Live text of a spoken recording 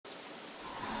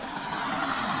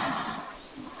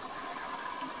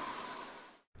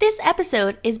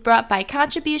episode is brought by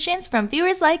contributions from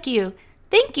viewers like you.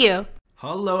 Thank you!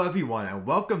 Hello everyone and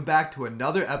welcome back to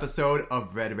another episode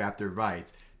of Red Raptor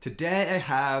Writes. Today I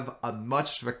have a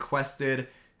much requested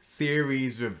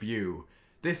series review.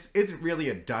 This isn't really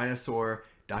a dinosaur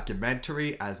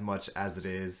documentary as much as it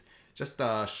is just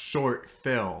a short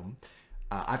film.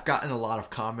 I've gotten a lot of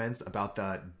comments about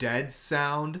the Dead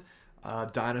Sound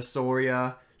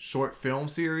Dinosauria short film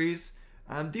series.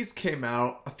 These came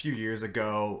out a few years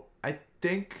ago. I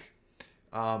think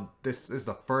this is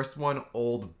the first one,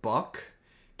 Old Buck,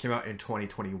 came out in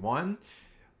 2021.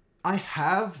 I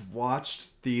have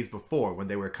watched these before when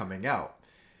they were coming out,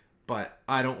 but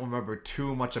I don't remember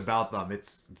too much about them.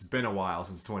 It's been a while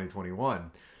since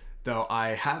 2021. Though I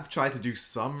have tried to do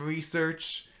some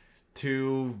research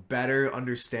to better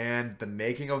understand the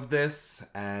making of this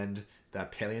and the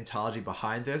paleontology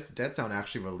behind this. Dead Sound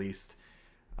actually released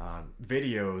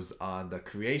videos on the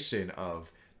creation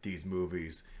of these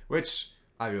movies, which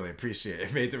I really appreciate.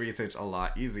 It made the research a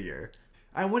lot easier.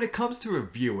 And when it comes to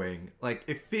reviewing,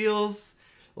 it feels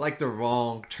like the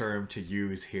wrong term to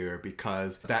use here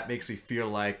because that makes me feel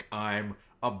like I'm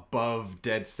above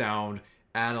Dead Sound,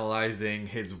 analyzing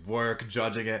his work,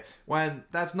 judging it, when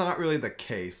that's not really the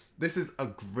case. This is a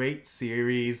great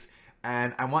series,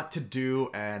 and I want to do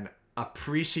an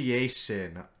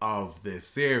appreciation of this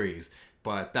series,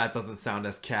 but that doesn't sound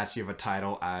as catchy of a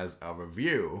title as a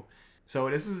review. So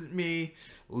this isn't me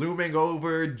looming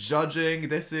over, judging.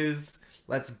 This is,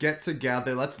 let's get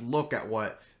together, let's look at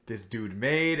what this dude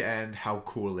made and how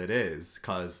cool it is,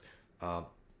 because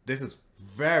this is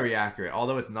very accurate.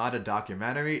 Although it's not a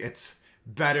documentary, it's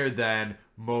better than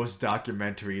most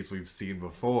documentaries we've seen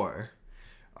before.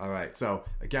 Alright, so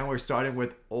again, we're starting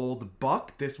with Old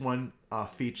Buck. This one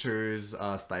features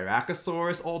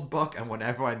Styracosaurus Old Buck, and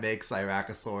whenever I make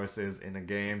Styracosauruses in a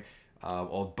game,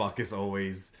 Old Buck is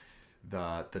always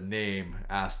the name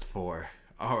asked for.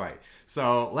 Alright,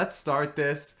 so let's start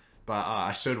this, but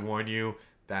I should warn you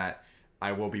that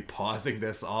I will be pausing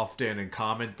this often and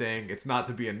commenting. It's not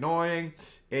to be annoying,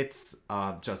 it's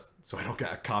just so I don't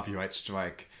get a copyright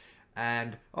strike.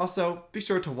 And also, be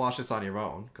sure to watch this on your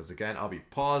own, because again, I'll be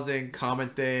pausing,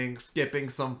 commenting, skipping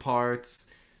some parts,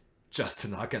 just to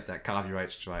not get that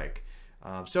copyright strike.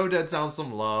 Show Dead Sound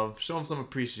some love, show him some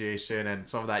appreciation, and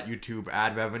some of that YouTube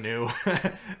ad revenue,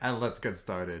 and let's get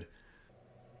started.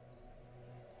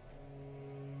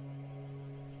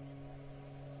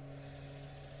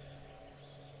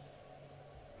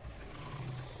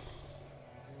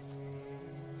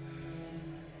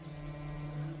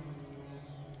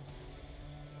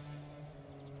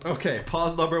 Okay,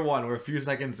 pause number one. We're a few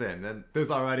seconds in, and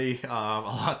there's already a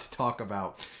lot to talk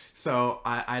about. So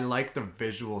I like the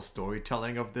visual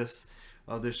storytelling of this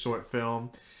short film.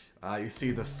 You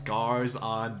see the scars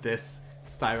on this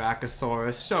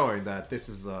Styracosaurus, showing that this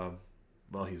is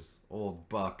well, he's Old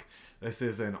Buck. This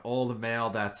is an old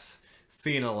male that's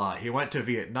seen a lot. He went to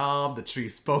Vietnam. The tree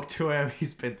spoke to him.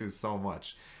 He's been through so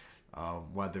much,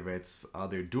 whether it's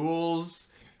other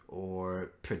duels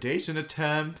or predation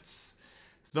attempts.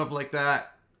 Stuff like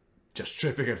that, just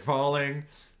tripping and falling.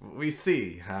 We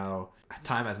see how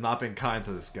time has not been kind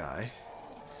to this guy.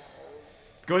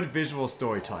 Good visual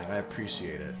storytelling, I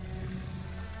appreciate it.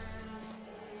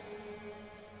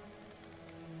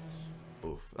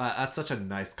 Oof, that's such a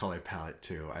nice color palette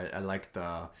too. I like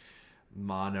the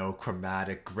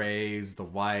monochromatic grays, the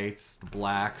whites, the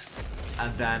blacks,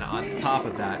 and then on top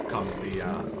of that comes the,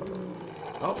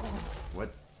 oh,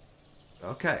 what?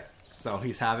 Okay. So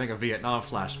he's having a Vietnam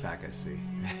flashback, I see.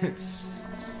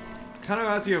 Kind of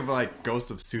reminds me of like Ghost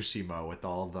of Tsushima with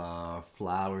all the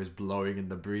flowers blowing in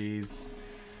the breeze.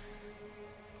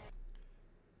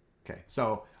 Okay,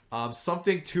 so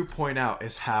something to point out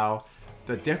is how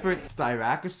the different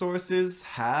Styracosauruses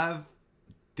have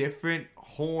different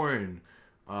horn,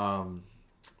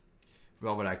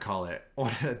 what would I call it?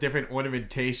 Different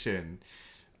ornamentation.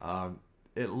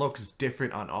 It looks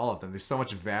different on all of them. There's so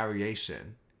much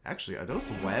variation. Actually, are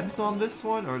those webs on this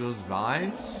one? Or are those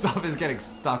vines? Stuff is getting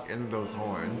stuck in those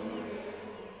horns.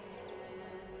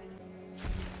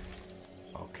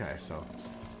 Okay, so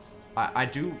I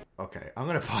do... Okay, I'm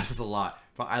gonna pause this a lot.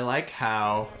 But I like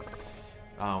how...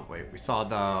 wait, we saw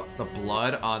the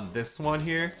blood on this one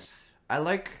here. I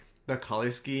like the color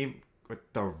scheme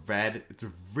with the red. It's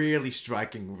really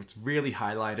striking. It's really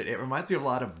highlighted. It reminds me of a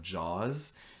lot of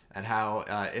Jaws. And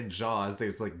how in Jaws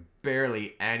there's like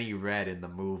barely any red in the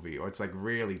movie, or it's like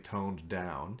really toned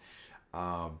down.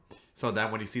 So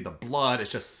then when you see the blood,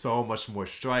 it's just so much more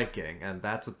striking, and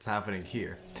that's what's happening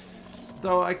here.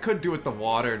 Though I could do with the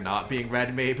water not being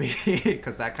red maybe,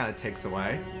 because that kind of takes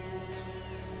away.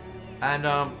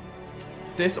 And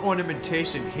this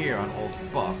ornamentation here on Old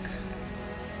Buck,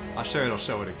 I'm sure it'll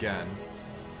show it again.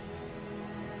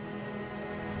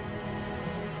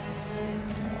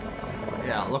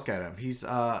 Yeah, look at him. He's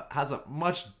has a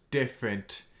much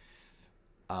different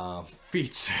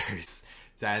features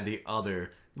than the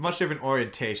other, much different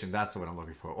orientation. That's what I'm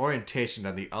looking for. Orientation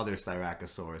than the other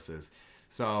Styracosauruses.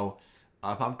 So,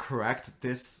 if I'm correct,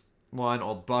 this one,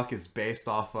 Old Buck, is based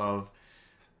off of.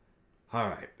 All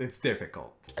right, it's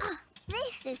difficult.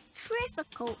 This is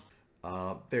difficult.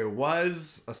 There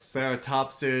was a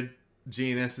ceratopsid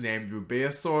genus named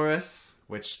Rubeosaurus,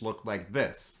 which looked like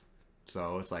this.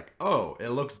 So it's like, oh, it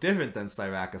looks different than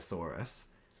Styracosaurus.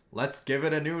 Let's give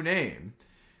it a new name.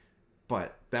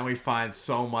 But then we find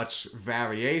so much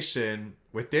variation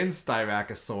within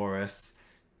Styracosaurus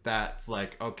that's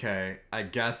like, okay, I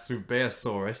guess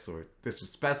Rubeosaurus, or this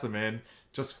specimen,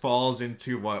 just falls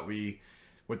into what we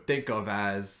would think of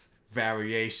as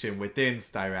variation within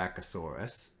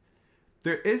Styracosaurus.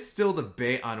 There is still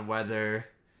debate on whether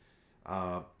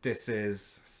this is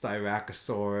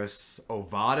Styracosaurus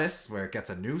ovatus, where it gets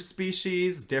a new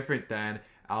species different than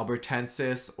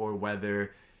Albertensis, or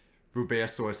whether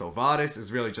Rubeosaurus ovatus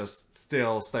is really just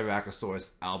still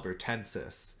Styracosaurus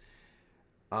albertensis.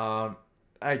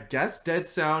 I guess Dead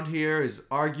Sound here is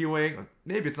arguing,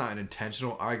 maybe it's not an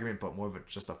intentional argument, but more of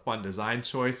just a fun design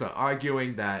choice,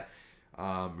 arguing that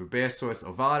Rubeosaurus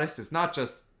ovatus is not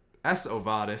just S.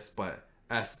 ovatus, but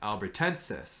S.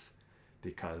 albertensis,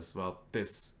 because, well,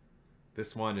 this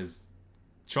one is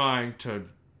trying to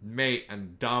mate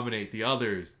and dominate the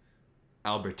other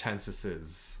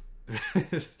albertensises.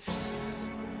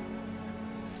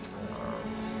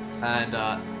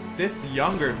 And this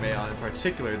younger male in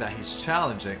particular that he's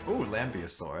challenging, ooh,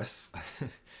 Lambeosaurus.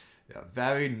 Yeah,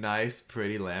 very nice,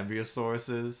 pretty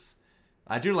Lambeosauruses.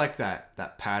 I do like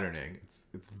that patterning.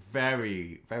 It's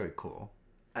very, very cool.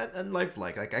 And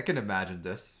lifelike. Like, I can imagine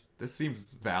this. This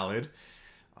seems valid.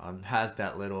 Has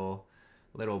that little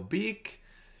beak.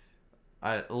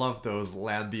 I love those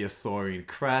Lambeosaurian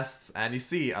crests. And you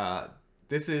see,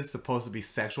 this is supposed to be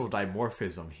sexual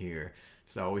dimorphism here.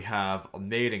 So we have a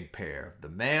mating pair. The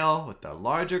male with the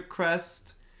larger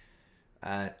crest.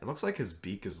 And it looks like his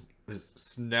beak is, his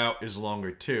snout is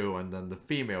longer too. And then the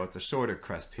female with the shorter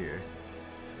crest here.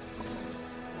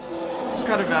 Just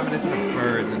kind of reminiscent of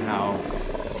birds and how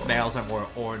males are more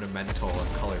ornamental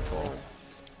and colorful.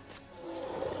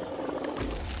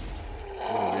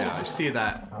 Oh yeah, you see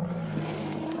that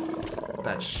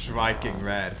striking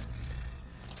red.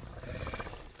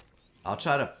 I'll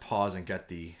try to pause and get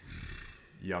the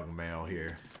young male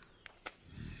here.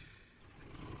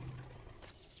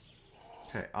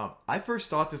 Okay, I first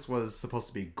thought this was supposed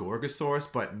to be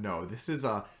Gorgosaurus, but no, this is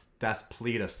a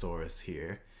Daspletosaurus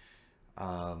here.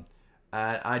 And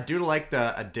I do like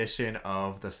the addition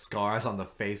of the scars on the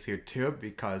face here too,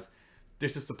 because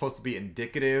this is supposed to be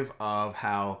indicative of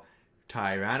how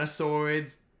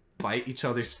Tyrannosaurids bite each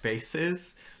other's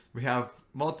faces. We have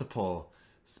multiple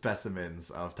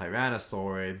specimens of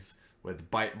Tyrannosaurids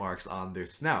with bite marks on their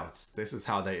snouts. This is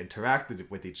how they interacted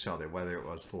with each other, whether it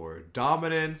was for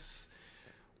dominance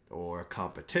or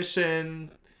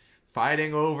competition,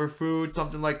 fighting over food,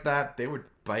 something like that. They would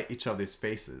bite each other's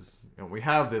faces. And we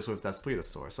have this with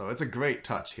Daspletosaurus, so it's a great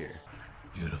touch here.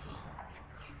 Beautiful,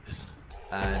 isn't it?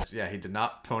 And yeah, he did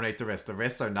not pronate the wrists. The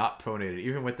wrists are not pronated.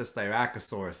 Even with the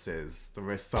Styracosauruses, the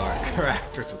wrists are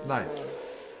correct, which is nice.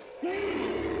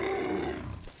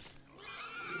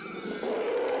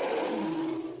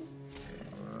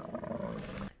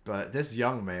 But this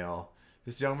young male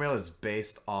is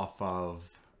based off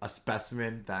of a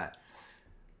specimen that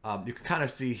you can kind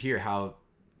of see here how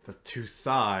the two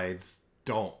sides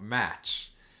don't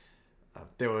match.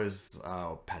 There was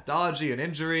pathology and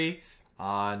injury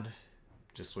on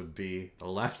just would be the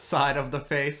left side of the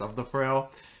face of the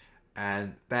frill,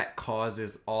 and that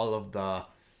causes all of the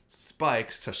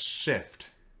spikes to shift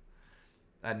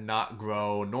and not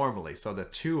grow normally. So the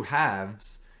two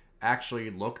halves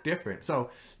actually look different. So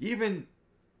even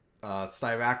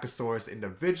Styracosaurus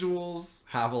individuals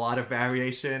have a lot of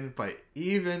variation, but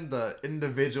even the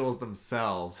individuals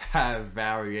themselves have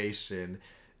variation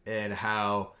in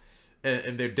how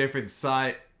in their different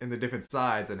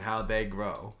sides and how they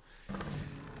grow.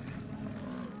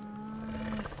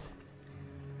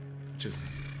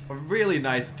 Just a really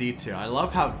nice detail. I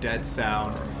love how Dead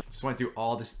Sound just went through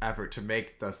all this effort to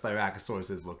make the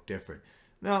Styracosauruses look different.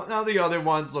 Now the other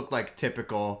ones look like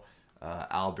typical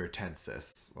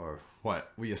Albertensis, or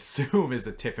what we assume is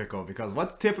a typical, because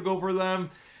what's typical for them?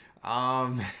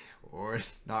 We're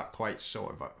not quite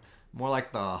sure, but more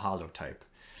like the holotype.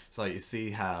 So you see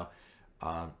how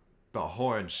the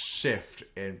horns shift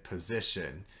in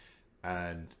position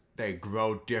and they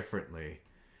grow differently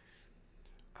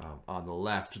on the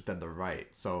left than the right.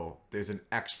 So there's an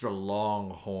extra long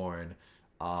horn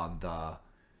on the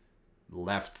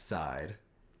left side.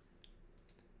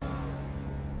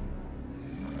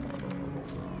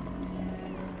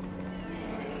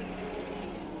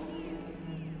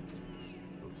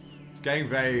 Getting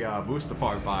very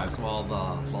Mustafar vibes. Well,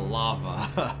 the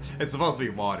lava. It's supposed to be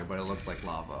water, but it looks like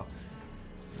lava.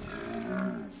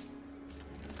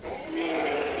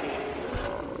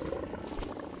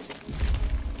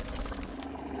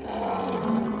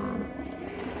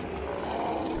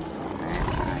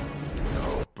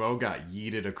 Bro got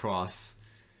yeeted across.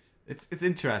 It's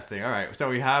interesting. All right, so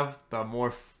we have the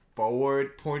more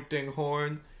forward-pointing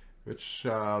horn, which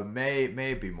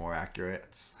may be more accurate.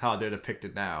 It's how they're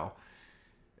depicted now.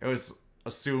 It was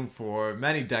assumed for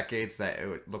many decades that it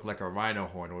would look like a rhino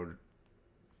horn would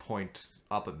point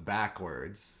up and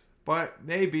backwards, but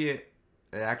maybe it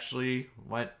actually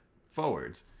went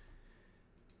forward.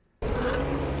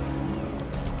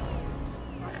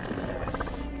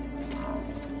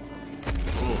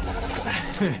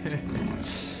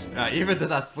 Even the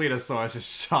Spinosaurus is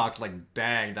shocked, like,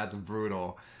 dang, that's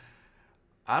brutal.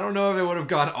 I don't know if it would have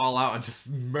gone all out and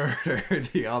just murdered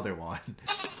the other one.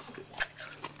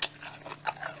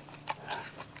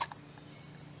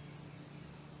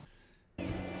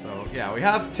 So, yeah, we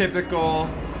have typical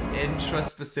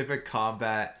intraspecific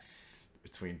combat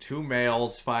between two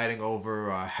males fighting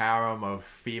over a harem of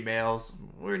females.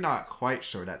 We're not quite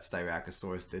sure that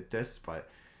Styracosaurus did this, but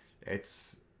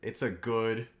it's a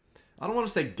good... I don't want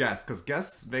to say guess, because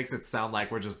guess makes it sound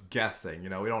like we're just guessing, you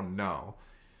know, we don't know.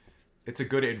 It's a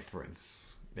good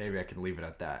inference. Maybe I can leave it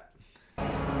at that.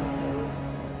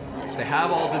 They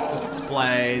have all this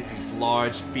display, these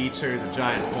large features, a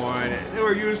giant horn. They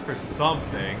were used for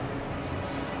something.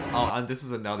 Oh, and this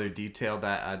is another detail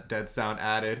that Dead Sound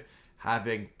added.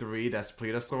 Having 3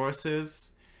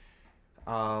 Daspletosaurus.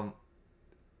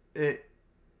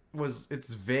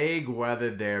 It's vague whether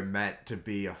they're meant to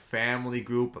be a family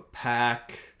group, a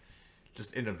pack,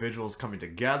 just individuals coming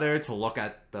together to look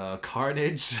at the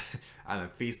carnage and then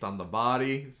feast on the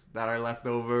bodies that are left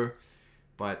over.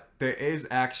 But there is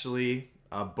actually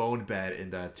a bone bed in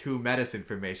the 2 Medicine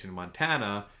Formation in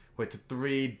Montana with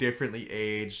 3 differently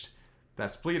aged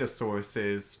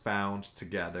Daspletosaurus found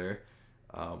together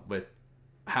with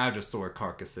Hadrosaur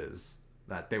carcasses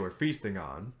that they were feasting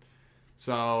on.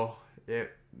 So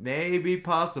it may be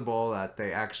possible that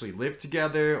they actually lived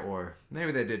together, or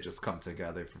maybe they did just come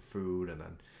together for food and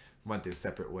then went their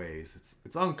separate ways.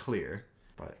 It's unclear.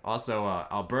 But also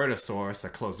Albertosaurus, a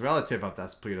close relative of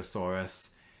Daspletosaurus,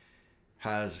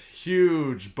 has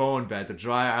huge bone bed, the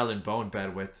dry island bone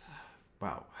bed with,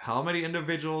 wow, how many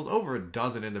individuals? Over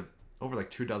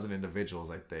like 2 dozen individuals,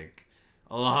 I think.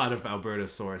 A lot of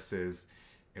Albertosauruses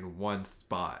in one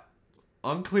spot.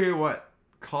 Unclear what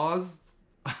caused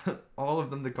all of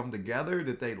them to come together.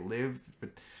 Did they live,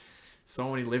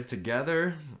 so many live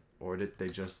together, or did they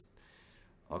just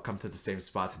all come to the same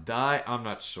spot to die? I'm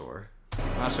not sure.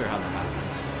 Not sure how that happened.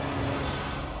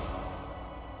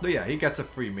 But yeah, he gets a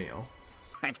free meal.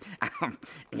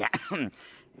 Yeah.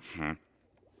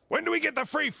 When do we get the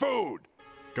free food?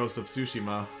 Ghost of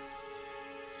Tsushima.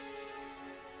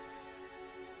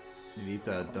 You need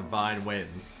the divine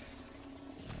winds.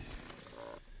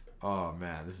 Oh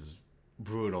man, this is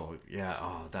brutal. Yeah,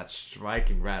 oh, that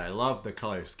striking red. I love the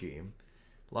color scheme.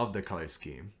 Love the color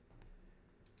scheme.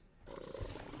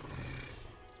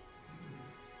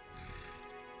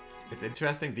 It's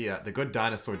interesting, the good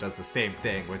dinosaur does the same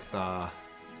thing with the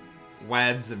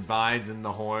webs and vines in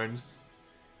the horns.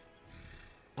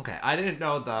 Okay, I didn't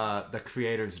know the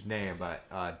creator's name,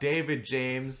 but David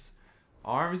James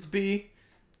Armsby,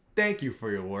 thank you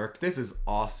for your work. This is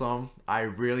awesome. I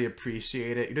really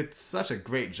appreciate it. You did such a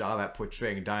great job at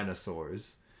portraying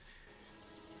dinosaurs.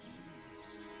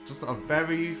 Just a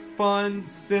very fun,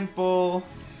 simple,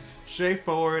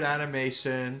 straightforward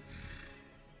animation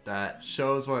that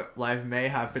shows what life may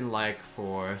have been like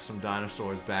for some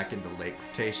dinosaurs back in the late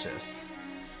Cretaceous.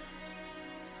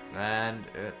 And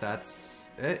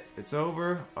that's it. It's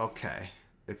over. Okay,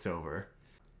 it's over.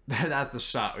 That's the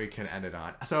shot we can end it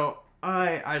on. So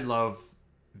I love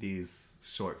these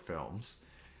short films.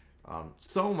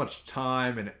 So much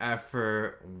time and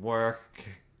effort, work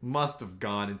must have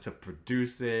gone into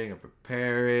producing and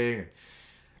preparing,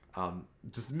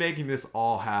 just making this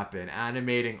all happen,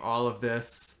 animating all of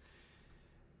this.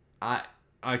 I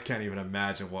can't even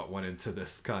imagine what went into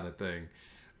this kind of thing.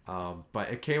 But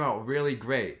it came out really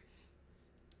great.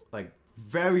 Like,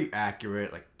 very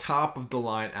accurate, like top of the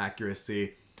line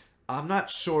accuracy. I'm not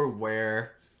sure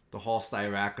where the whole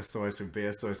Styracosaurus or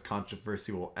Betasaurus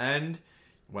controversy will end,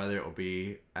 whether it will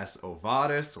be S.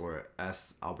 ovatus or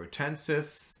S.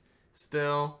 albertensis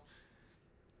still.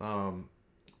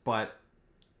 But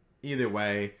either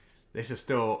way, this is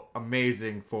still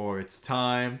amazing for its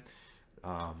time.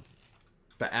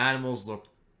 The animals look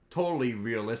totally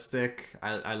realistic.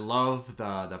 I love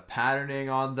the patterning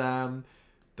on them,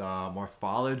 the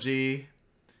morphology,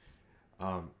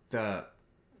 the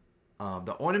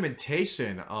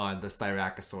ornamentation on the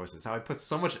Styracosaurus, how I put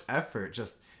so much effort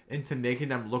just into making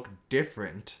them look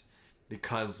different,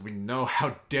 because we know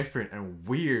how different and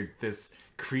weird this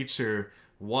creature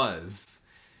was.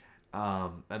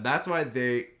 And that's why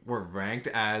they were ranked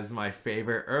as my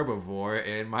favorite herbivore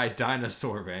in my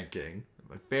dinosaur ranking.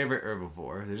 My favorite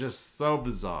herbivore. They're just so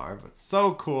bizarre, but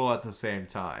so cool at the same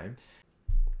time.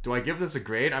 Do I give this a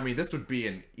grade? I mean, this would be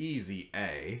an easy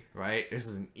A, right? This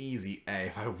is an easy A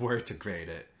if I were to grade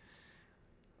it.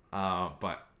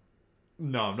 But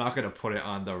no, I'm not going to put it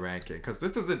on the ranking, because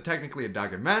this isn't technically a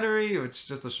documentary, it's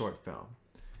just a short film.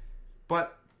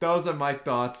 But those are my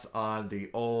thoughts on the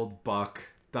Old Buck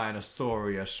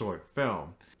Dinosauria short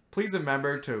film. Please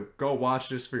remember to go watch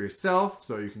this for yourself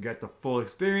so you can get the full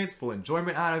experience, full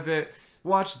enjoyment out of it.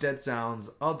 Watch Dead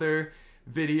Sound's other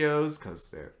videos, because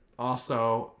they're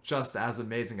also just as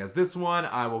amazing as this one.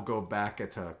 I will go back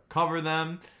to cover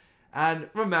them. And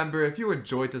remember, if you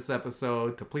enjoyed this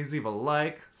episode, to please leave a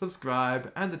like,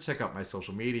 subscribe, and to check out my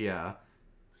social media.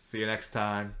 See you next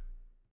time.